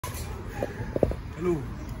Hello,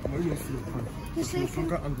 my name is Philip.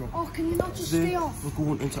 Oh, can you not just stay off? We're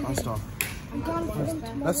going into Asda. I'm going for them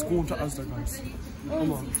tomorrow. Let's go into Asda, guys.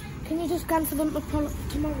 Come on. Can you just go for them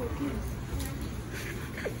tomorrow, please?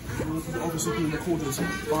 This is obviously being recorded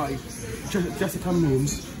by Jessica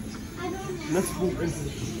Moons. Let's go into it.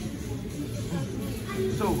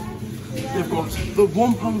 So, they've got the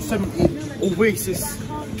 £1.70 Oasis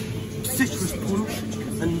citrus punch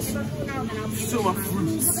and summer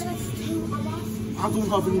fruits. I don't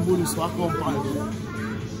have any money, so I can't buy them.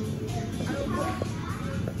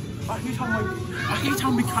 I hate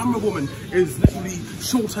how my camera woman is literally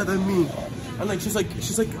shorter than me, and like she's like,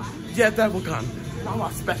 yeah, there we go. Now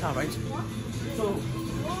that's better, right? So,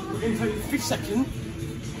 into the fish section,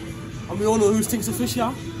 and we all know who stinks of fish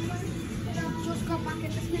here. Just got back in the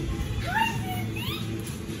thing.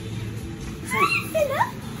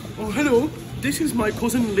 Oh, hello. This is my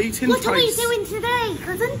cousin Leighton. What are we doing today,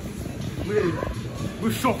 cousin?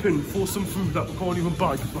 We're shopping for some food that we can't even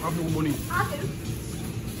buy because we have no money. I do.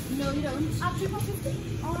 No, you don't. I have £2.50.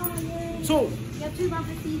 Oh, yeah. So, you have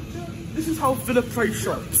 £2.50. This is how Philip Price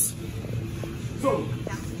shops. So,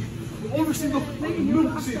 obviously look at the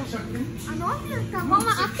milkshake section. I know. What am I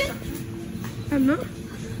asking? I don't know.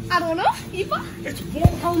 I don't know. Either. It's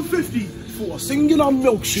 £1.50 for a singular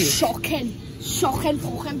milkshake. Shocking. Shocking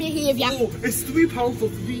fucking behaviour. Oh, it's £3 for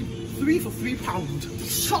 £3.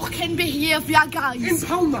 Shocking behaviour, guys. In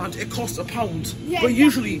Poundland, it costs £1. Yeah, but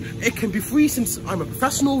usually, it can be free since I'm a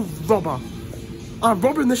professional robber. I'm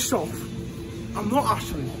robbing this shop. I'm not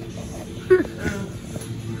actually.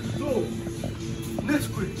 So, next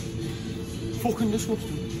quick. Fucking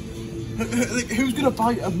disgusting. Like, who's gonna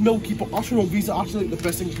buy a milky but I don't know, these are actually like the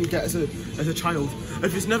best thing you can get as a child.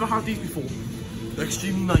 If you've never had these before, they're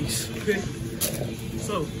extremely nice. Okay.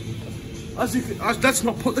 So, let's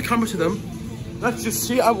not put the camera to them. Let's just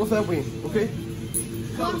see it out of their way, okay?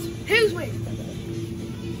 What? Whose way?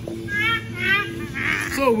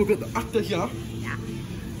 So we've got the actor here. Yeah.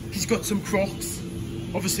 He's got some Crocs.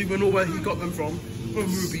 Obviously we know where he got them from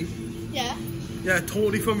Ruby. Yeah. Yeah,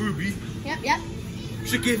 totally from Ruby. Yep, yep.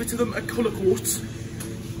 She gave it to them a colour coat.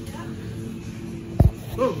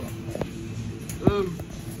 Oh.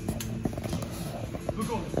 We've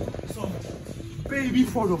got some baby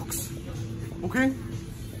products. Okay?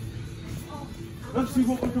 Let's see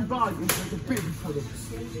what we can buy in terms of baby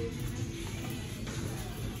products.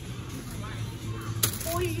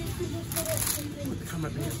 Or you can just put it something. Put the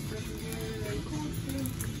camera here.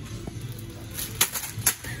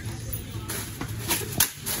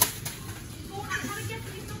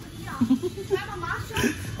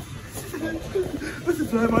 This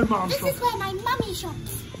is where my mum shops. This is where my mummy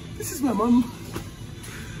shops. This is where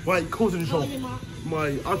my cousin shop. I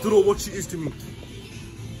don't know what she is to me.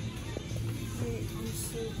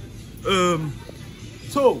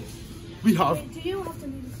 So we have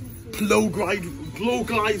Glow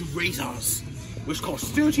Glide razors, which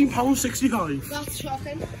cost £13.65. That's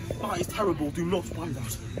shocking. That is terrible. Do not buy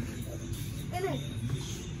that. Isn't it?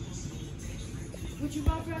 Would you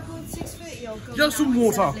rather I go at 6:30 or go Just some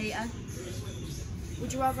water. Later?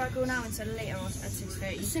 Would you rather I go now instead of later or at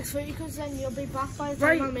 6:30? 6:30 because then you'll be back by the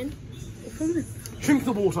time I'm in. Drink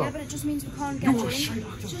the water. Yeah, but it just means we can't get you in.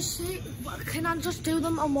 Just say, can I just do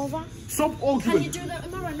them tomorrow? Stop arguing. Can you do them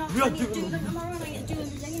tomorrow? No, can you do them tomorrow? I need to do them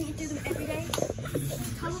today. I need to do them every day.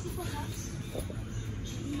 Tell what the fuck up.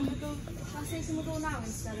 Shall I say we'll go now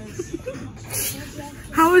instead of...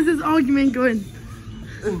 How is this argument going?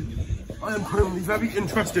 I am currently very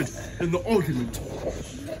interested in the argument.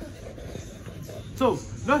 So,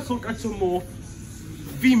 let's look at some more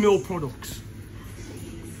female products.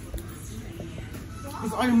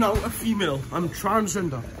 Because I am now a female. I'm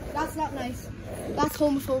transgender. That's not nice. That's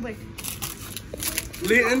homophobic.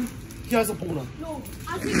 Leighton, here's a boner. No,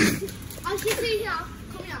 as you see here,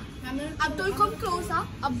 come here. Abdul, come closer.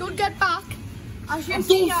 Abdul, get back. As you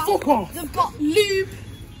see here, fuck off. They've got lube.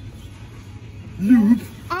 Lube?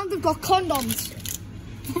 And they've got condoms.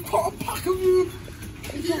 They've got a pack of lube.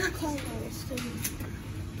 They've got condoms too.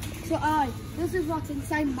 So this is what's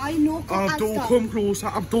inside my local Abdul, Asda. come closer.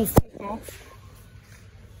 Abdul, fuck off.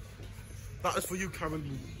 That is for you,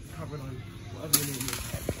 Caroline, whatever your name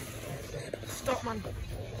is. Stop, man.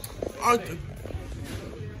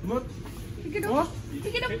 What? Pick it up. What?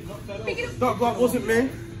 Pick it up. Pick it up. That wasn't me.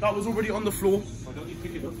 That was already on the floor. Why don't you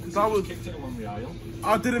pick it up? That was. Kicked it along the aisle.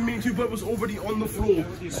 I didn't mean to, but it was already on the floor.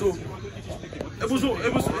 So it was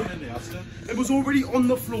already on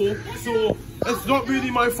the floor. So it's not really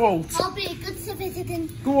my fault. I'll be a good civilian.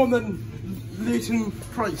 Go on then, Leighton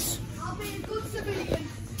Price. I'll be a good civilian.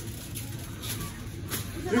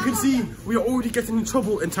 You can see we are already getting in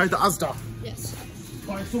trouble inside the Asda. Yes.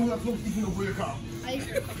 By someone that's not even a worker.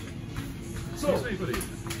 So,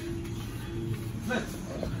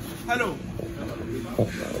 hello.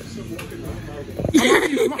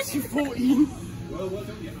 I'm actually 14.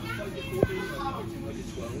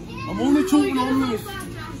 I'm only talking on this.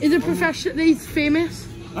 Is it professional? He's famous.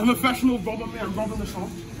 I'm a professional robber, mate. I'm robbing the shop.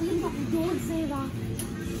 Don't say that.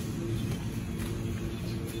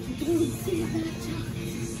 Don't say that.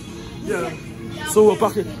 Yeah. So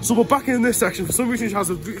we're back in this section. For some reason, she has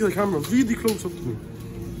the camera really close up to me.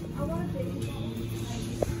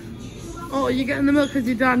 Oh, you're getting the milk because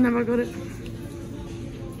your dad never got it.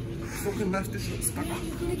 Fucking left this shit.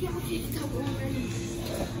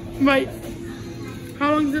 Right.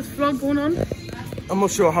 How long is this vlog going on? I'm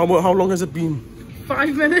not sure how long has it been.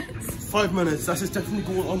 5 minutes. 5 minutes. That's just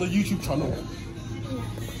definitely going on the YouTube channel.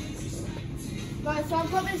 Right, so I've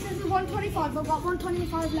got this is 125. I've got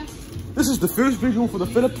 125 left. This is the first video for the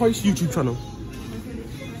Philip Price YouTube channel.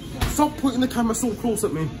 Stop putting the camera so close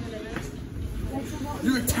at me.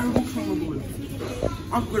 You're a terrible camera boy.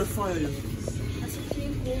 I'm gonna fire you. That's a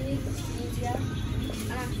clean holy easier.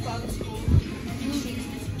 And I'm proud of school.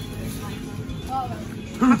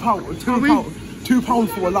 £2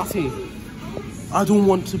 for a latte. I don't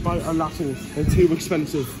want to buy a latte. They're too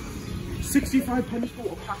expensive. 65 pence for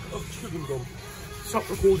a pack of chewing gum. Stop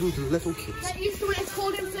recording to little kids. Get used to it. It's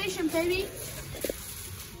called inflation, baby.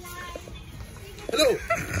 Hello.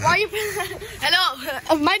 Why are you?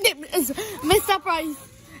 Hello. My name is Mr. Price,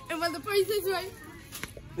 and when the price is right.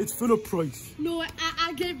 It's Philip Price. No,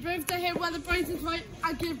 I gave birth to him. When the price is right,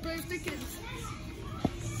 I gave birth to kids.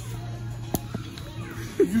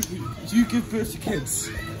 You give birth to kids?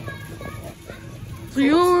 So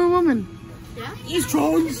you're a woman? Yeah. He's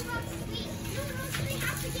trans.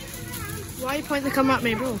 Why are you pointing the camera at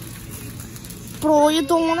me, bro? Bro, you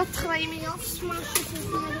don't want to try me off. Smash it.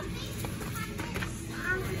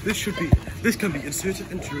 This can be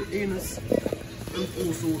inserted into your anus, and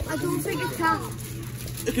also. I don't think it can.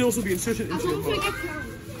 It can also be inserted into your I don't mouth. think it can.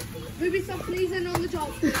 Ruby, stop pleasing on the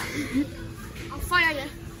job. I'll fire you.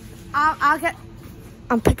 I'll get.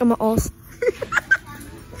 I'm picking my arse.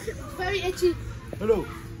 Very itchy. Hello.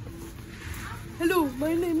 Hello,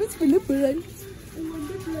 my name is Philip Price.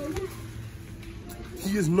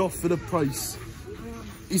 He is not Philip Price.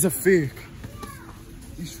 He's a fake.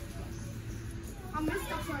 I'm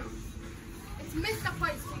Mr. Price. It's Mr.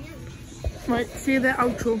 Price to you. Right, see the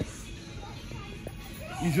outro.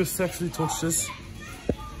 You just sexually touched us.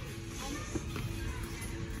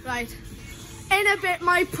 Right. In a bit,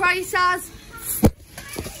 my price has.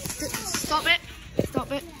 Stop it.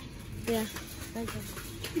 Stop it. Yeah. Thank you.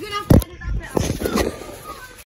 You're gonna have to edit that bit out.